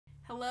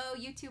Hello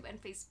YouTube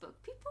and Facebook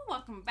people,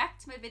 welcome back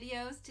to my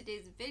videos.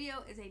 Today's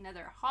video is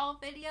another haul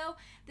video.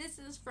 This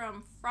is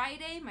from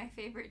Friday, my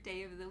favorite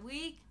day of the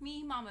week.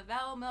 Me, Mama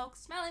Valamilk,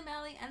 Smelly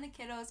Melly, and the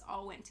kiddos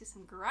all went to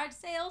some garage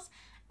sales,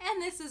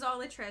 and this is all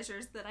the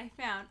treasures that I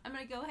found. I'm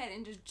gonna go ahead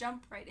and just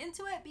jump right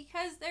into it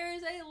because there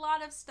is a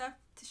lot of stuff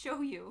to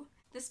show you.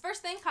 This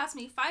first thing cost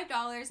me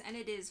 $5 and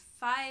it is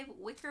 5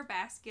 wicker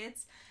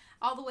baskets,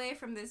 all the way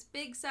from this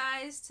big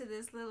size to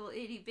this little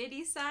itty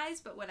bitty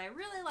size, but what I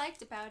really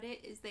liked about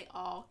it is they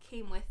all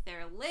came with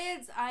their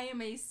lids. I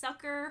am a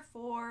sucker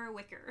for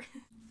wicker.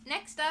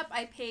 Next up,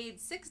 I paid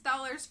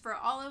 $6 for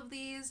all of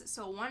these,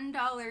 so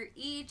 $1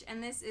 each,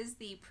 and this is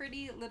the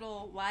Pretty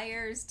Little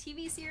Liars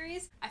TV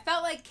series. I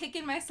felt like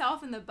kicking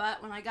myself in the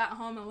butt when I got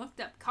home and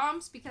looked up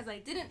comps because I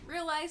didn't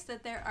realize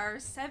that there are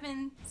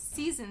 7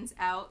 seasons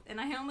out,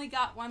 and I only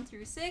got 1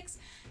 through 6.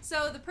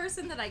 So the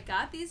person that I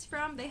got these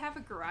from, they have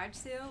a garage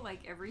sale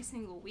like every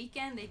single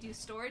weekend. They do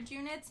storage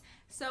units,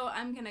 so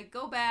I'm gonna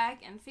go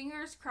back and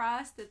fingers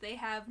crossed that they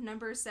have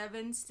number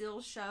 7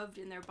 still shoved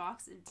in their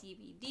box of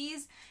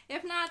DVDs.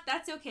 If not,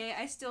 that's okay.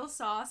 I still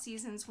saw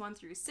seasons 1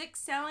 through 6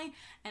 selling,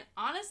 and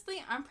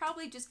honestly, I'm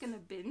probably just gonna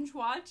binge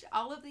watch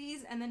all of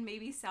these and then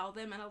maybe sell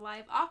them in a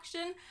live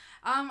auction.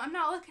 I'm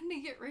not looking to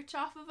get rich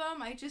off of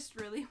them. I just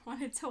really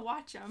wanted to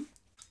watch them.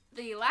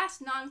 The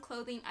last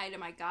non-clothing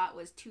item I got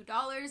was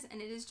 $2,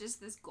 and it is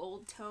just this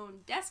gold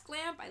tone desk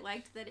lamp. I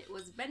liked that it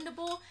was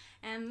bendable,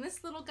 and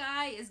this little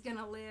guy is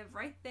gonna live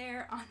right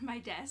there on my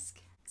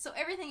desk. So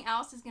everything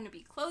else is going to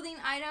be clothing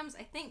items.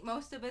 I think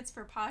most of it's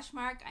for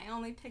Poshmark. I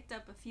only picked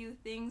up a few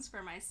things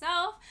for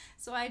myself,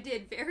 so I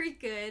did very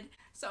good.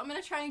 So I'm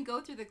going to try and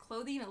go through the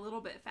clothing a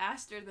little bit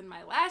faster than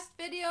my last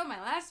video. My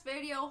last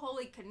video,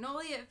 holy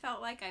cannoli, it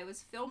felt like I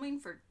was filming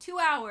for 2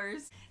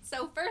 hours.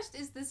 So first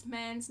is this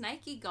men's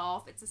Nike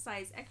Golf. It's a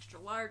size extra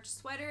large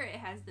sweater. It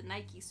has the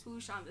Nike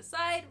swoosh on the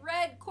side,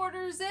 red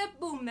quarter zip,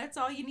 boom, that's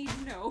all you need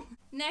to know.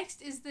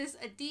 Next is this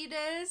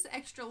Adidas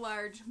extra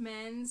large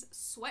men's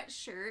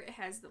sweatshirt. It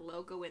has the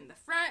logo in the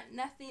front,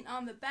 nothing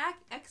on the back,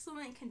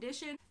 excellent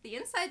condition. The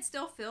inside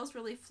still feels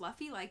really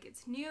fluffy like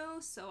it's new,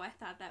 so I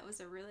thought that was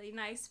a really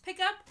nice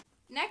pickup.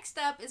 Next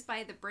up is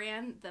by the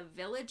brand The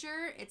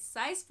Villager. It's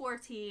size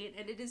 14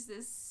 and it is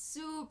this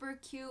super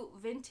cute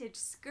vintage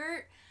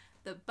skirt.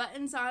 The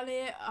buttons on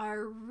it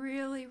are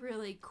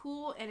really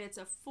cool, and it's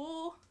a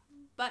full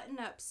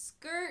button-up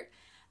skirt.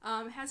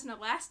 It has an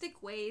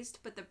elastic waist,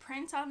 but the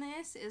print on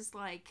this is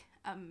like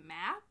a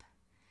map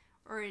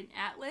or an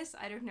atlas.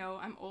 I don't know,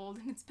 I'm old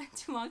and it's been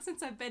too long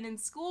since I've been in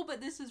school,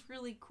 but this is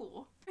really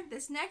cool.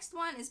 This next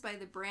one is by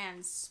the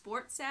brand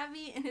Sport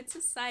Savvy, and it's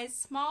a size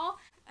small.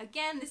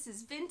 Again, this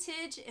is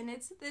vintage, and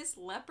it's this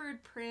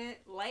leopard print,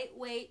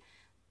 lightweight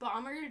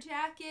bomber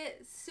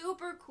jacket.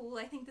 Super cool.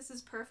 I think this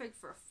is perfect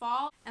for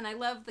fall, and I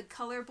love the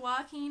color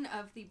blocking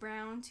of the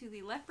brown to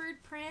the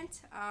leopard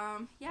print.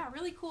 Yeah,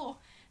 really cool.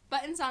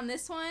 Buttons on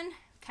this one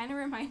kind of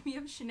remind me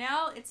of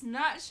Chanel. It's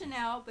not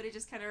Chanel, but it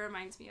just kind of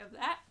reminds me of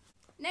that.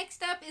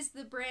 Next up is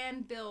the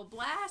brand Bill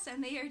Blass,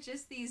 and they are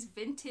just these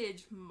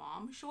vintage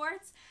mom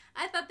shorts.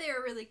 I thought they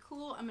were really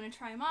cool. I'm going to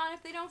try them on.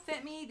 If they don't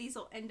fit me, these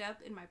will end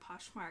up in my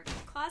Poshmark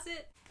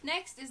closet.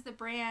 Next is the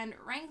brand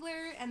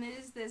Wrangler, and it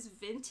is this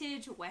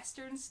vintage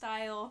Western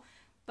style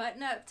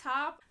button-up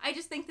top. I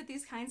just think that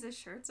these kinds of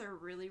shirts are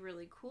really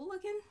cool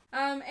looking.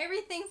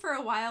 Everything for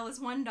a while is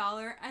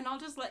 $1, and I'll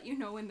just let you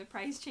know when the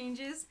price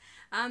changes.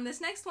 This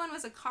next one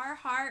was a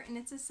Carhartt, and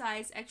it's a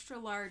size extra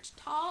large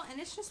tall, and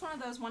it's just one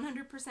of those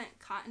 100%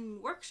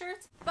 cotton work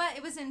shirts, but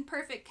it was in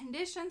perfect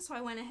condition, so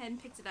I went ahead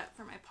and picked it up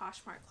for my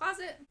Poshmark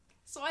closet.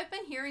 So I've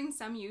been hearing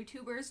some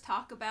YouTubers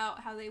talk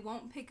about how they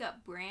won't pick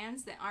up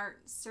brands that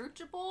aren't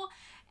searchable,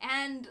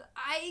 and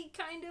I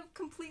kind of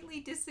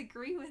completely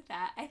disagree with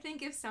that. I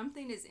think if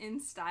something is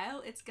in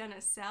style, it's gonna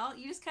sell.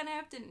 You just kind of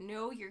have to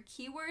know your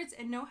keywords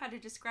and know how to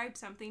describe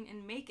something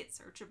and make it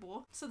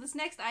searchable. So this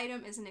next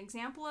item is an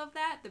example of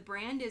that. The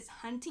brand is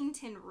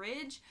Huntington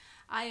Ridge.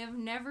 I have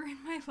never in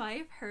my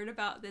life heard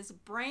about this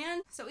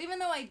brand. So even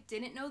though I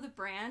didn't know the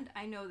brand,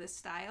 I know the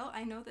style.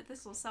 I know that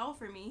this will sell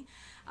for me.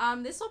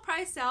 This will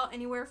probably sell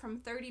anywhere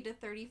from $30 to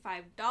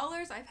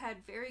 $35. I've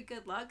had very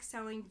good luck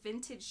selling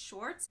vintage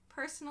shorts.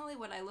 Personally,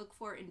 what I look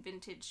for in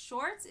vintage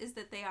shorts is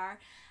that they are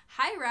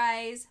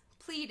high-rise,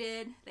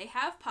 pleated, they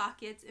have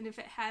pockets, and if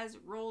it has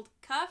rolled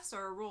cuffs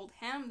or a rolled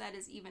hem, that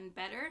is even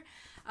better.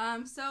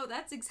 So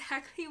that's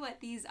exactly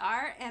what these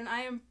are, and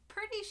I am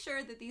pretty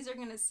sure that these are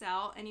going to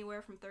sell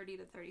anywhere from $30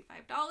 to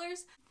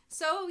 $35.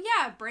 So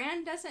yeah,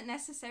 brand doesn't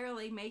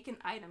necessarily make an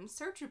item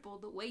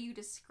searchable. The way you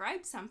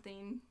describe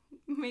something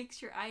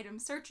makes your item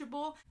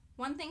searchable.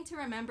 One thing to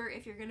remember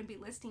if you're going to be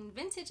listing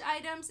vintage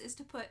items is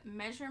to put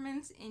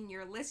measurements in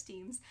your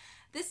listings.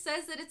 This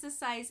says that it's a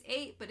size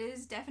 8, but it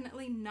is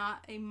definitely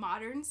not a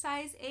modern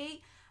size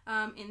 8.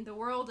 In the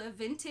world of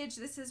vintage,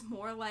 this is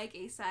more like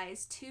a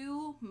size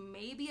 2,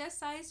 maybe a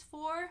size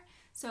 4.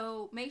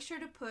 So make sure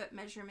to put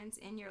measurements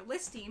in your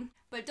listing,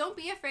 but don't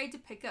be afraid to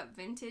pick up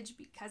vintage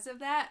because of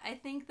that. I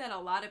think that a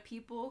lot of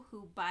people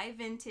who buy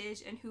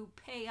vintage and who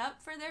pay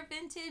up for their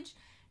vintage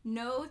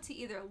know to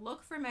either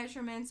look for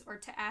measurements or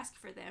to ask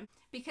for them,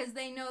 because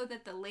they know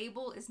that the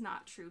label is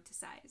not true to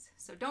size.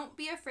 So don't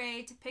be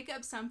afraid to pick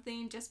up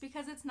something just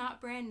because it's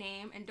not brand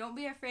name, and don't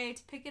be afraid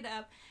to pick it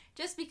up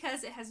just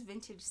because it has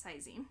vintage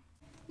sizing.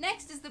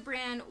 Next is the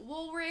brand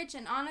Woolridge,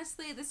 and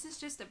honestly, this is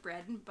just a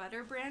bread and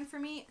butter brand for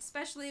me,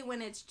 especially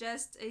when it's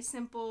just a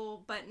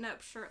simple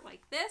button-up shirt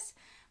like this,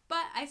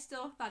 but I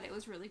still thought it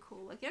was really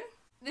cool looking.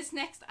 This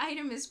next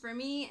item is for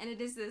me, and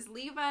it is this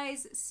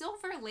Levi's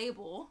Silver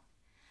Label.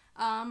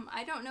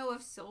 I don't know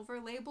if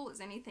Silver Label is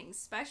anything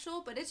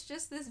special, but it's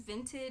just this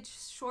vintage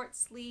short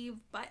sleeve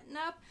button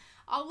up.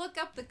 I'll look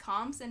up the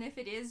comps, and if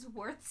it is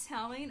worth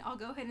selling, I'll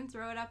go ahead and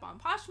throw it up on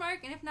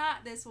Poshmark, and if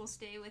not, this will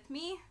stay with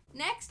me.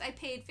 Next, I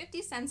paid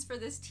 50 cents for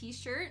this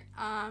t-shirt.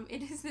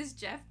 It is this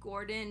Jeff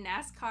Gordon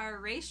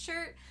NASCAR race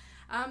shirt.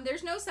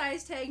 There's no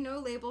size tag, no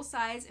label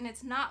size, and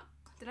it's not,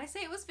 did I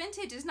say it was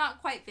vintage? It's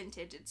not quite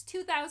vintage. It's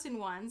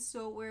 2001,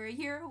 so we're a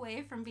year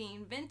away from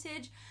being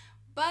vintage.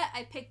 But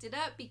I picked it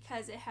up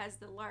because it has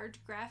the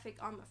large graphic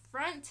on the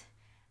front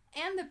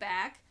and the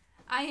back.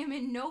 I am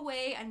in no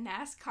way a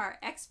NASCAR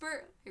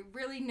expert. I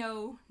really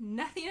know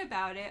nothing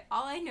about it.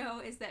 All I know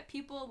is that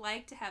people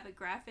like to have a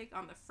graphic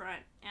on the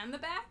front and the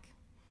back.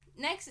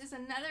 Next is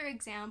another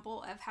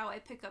example of how I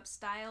pick up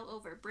style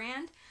over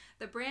brand.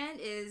 The brand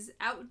is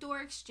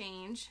Outdoor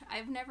Exchange.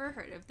 I've never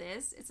heard of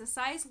this. It's a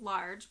size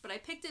large, but I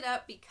picked it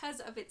up because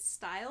of its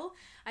style.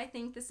 I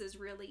think this is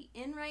really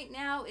in right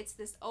now. It's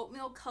this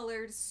oatmeal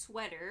colored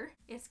sweater.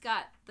 It's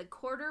got the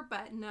quarter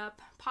button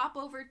up, pop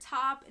over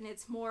top, and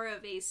it's more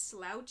of a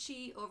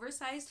slouchy,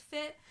 oversized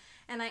fit.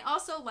 And I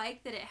also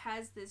like that it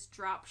has this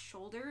drop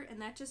shoulder, and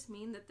that just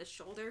means that the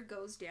shoulder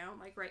goes down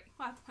like right,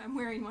 well, I'm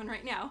wearing one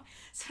right now.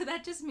 So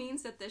that just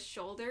means that the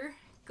shoulder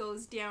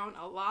goes down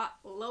a lot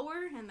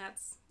lower, and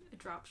that's a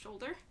drop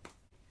shoulder.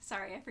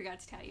 Sorry, I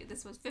forgot to tell you,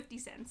 this was 50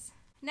 cents.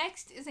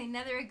 Next is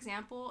another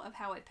example of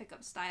how I pick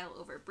up style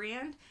over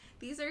brand.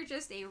 These are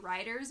just a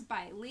Riders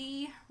by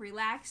Lee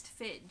relaxed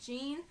fit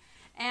jean.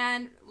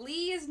 And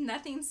Lee is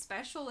nothing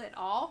special at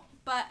all,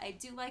 but I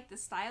do like the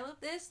style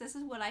of this. This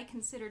is what I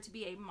consider to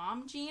be a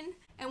mom jean.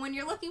 And when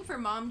you're looking for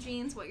mom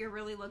jeans, what you're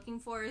really looking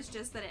for is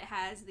just that it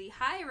has the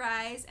high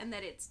rise and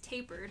that it's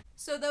tapered.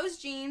 So those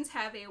jeans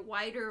have a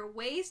wider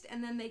waist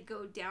and then they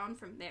go down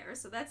from there.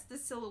 So that's the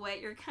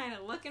silhouette you're kind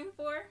of looking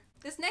for.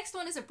 This next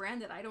one is a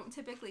brand that I don't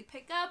typically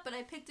pick up, but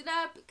I picked it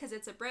up because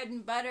it's a bread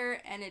and butter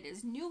and it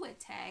is new with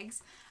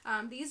tags.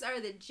 These are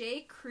the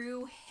J.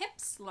 Crew Hip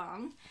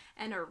Slung,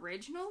 and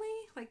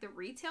originally, like the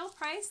retail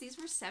price, these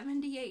were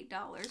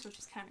 $78, which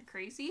is kind of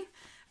crazy.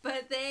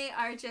 But they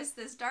are just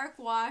this dark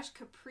wash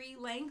capri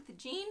length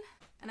jean,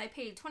 and I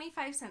paid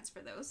 25 cents for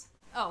those.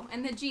 Oh,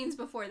 and the jeans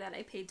before that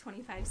I paid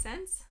 25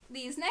 cents.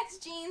 These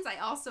next jeans I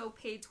also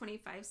paid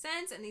 25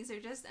 cents, and these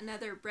are just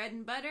another bread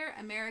and butter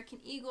American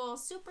Eagle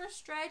super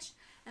stretch,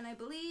 and I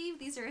believe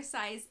these are a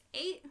size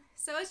 8,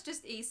 so it's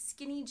just a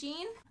skinny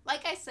jean.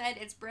 Like I said,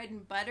 it's bread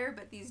and butter,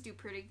 but these do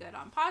pretty good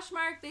on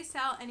Poshmark. They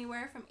sell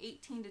anywhere from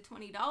 $18 to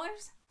 $20.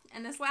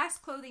 And this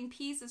last clothing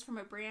piece is from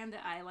a brand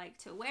that I like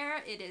to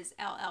wear. It is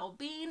LL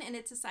Bean, and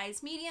it's a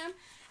size medium,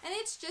 and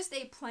it's just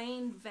a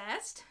plain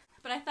vest.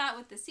 But I thought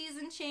with the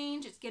season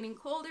change, it's getting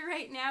colder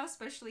right now,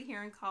 especially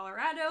here in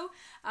Colorado.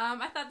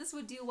 I thought this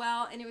would do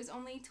well, and it was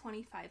only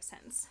 25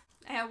 cents.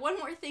 I have one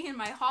more thing in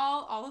my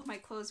haul. All of my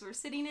clothes were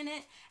sitting in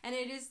it, and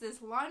it is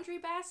this laundry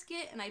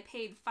basket, and I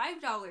paid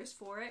 $5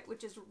 for it,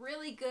 which is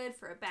really good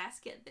for a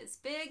basket this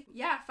big.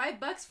 Yeah,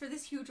 $5 for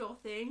this huge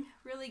old thing.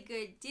 Really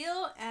good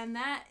deal, and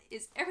that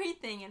is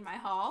everything in my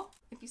haul.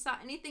 If you saw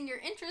anything you're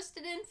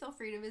interested in, feel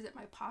free to visit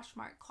my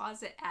Poshmark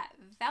closet at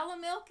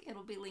Valamilk.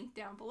 It'll be linked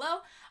down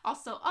below.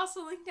 Also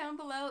linked down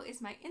below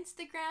is my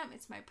Instagram.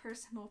 It's my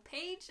personal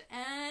page,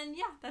 and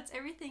yeah, that's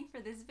everything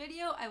for this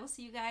video. I will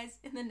see you guys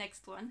in the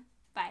next one.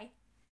 Bye.